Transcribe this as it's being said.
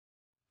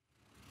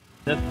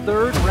The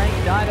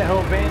third-ranked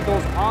Idaho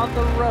Vandals on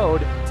the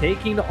road,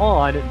 taking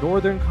on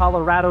Northern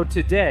Colorado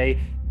today.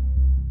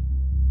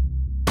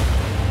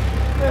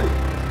 Hey,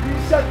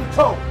 you set the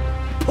tone.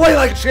 Play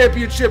like a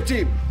championship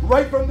team,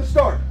 right from the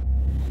start.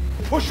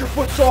 Push your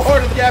foot so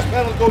hard on the gas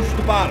pedal it goes to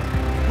the bottom.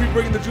 We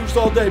bring the juice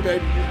all day,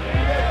 baby.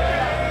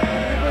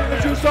 We bring the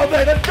juice all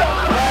day. Let's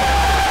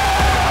go!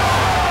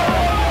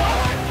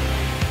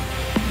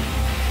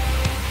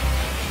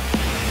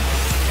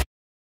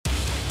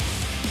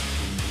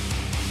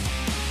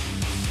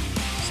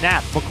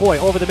 Snap, McCoy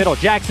over the middle,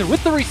 Jackson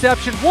with the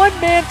reception, one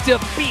man to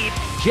beat.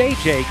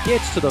 JJ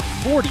gets to the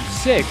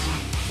 46,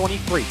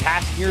 23,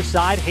 pass near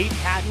side, Hayden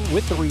Hatton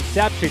with the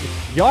reception,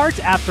 yards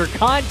after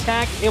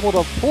contact, able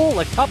to pull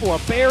a couple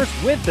of Bears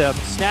with them.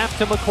 Snap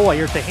to McCoy,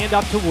 here's the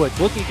handoff to Woods,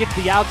 looking to get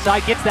to the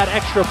outside, gets that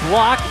extra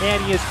block,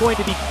 and he is going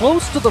to be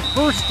close to the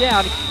first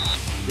down.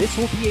 This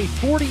will be a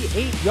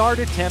 48-yard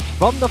attempt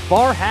from the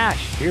far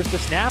hash. Here's the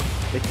snap,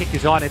 the kick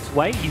is on its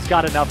way, he's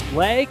got enough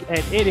leg, and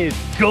it is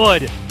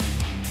good.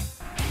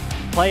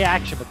 Play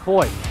action,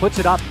 McCoy puts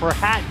it up for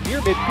Hatton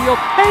near midfield.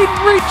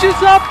 Hayden reaches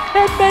up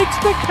and makes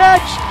the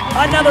catch.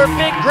 Another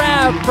big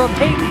grab from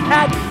Hayden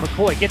Hatton.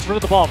 McCoy gets rid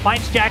of the ball,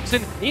 finds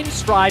Jackson in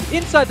stride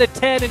inside the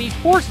 10, and he's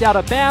forced out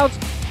of bounds.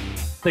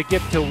 The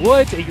gift to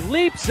Woods, he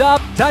leaps up,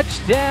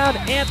 touchdown,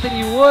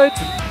 Anthony Woods.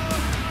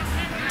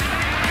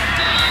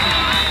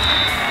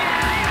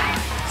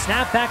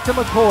 Snap back to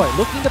McCoy,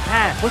 looking to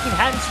pass, looking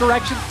Hatton's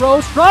direction,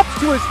 throws, drops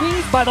to his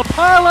knees by the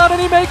pile out, and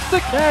he makes the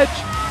catch.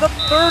 The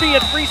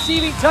 30th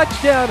receiving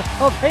touchdown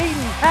of Hayden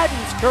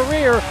Hatton's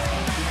career.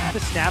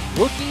 The snap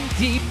looking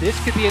deep. This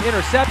could be an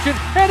interception,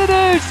 and it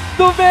is!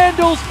 The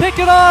Vandals pick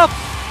it off!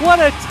 What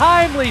a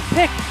timely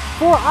pick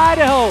for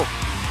Idaho.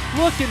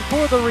 Looking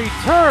for the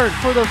return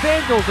for the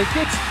Vandals. It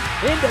gets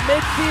into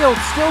midfield,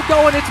 still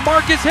going. It's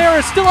Marcus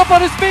Harris, still up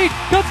on his feet,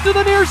 cuts to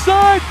the near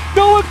side,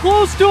 going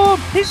close to him.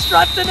 He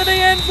struts into the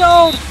end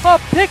zone. A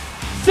pick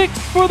six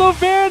for the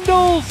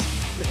Vandals.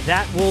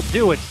 That will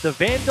do it. The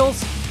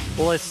Vandals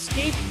will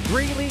escape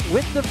Greeley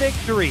with the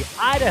victory.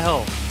 Idaho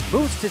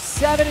moves to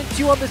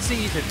 7-2 on the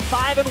season,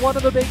 5-1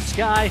 in the Big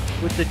Sky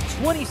with the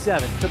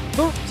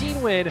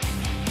 27-13 win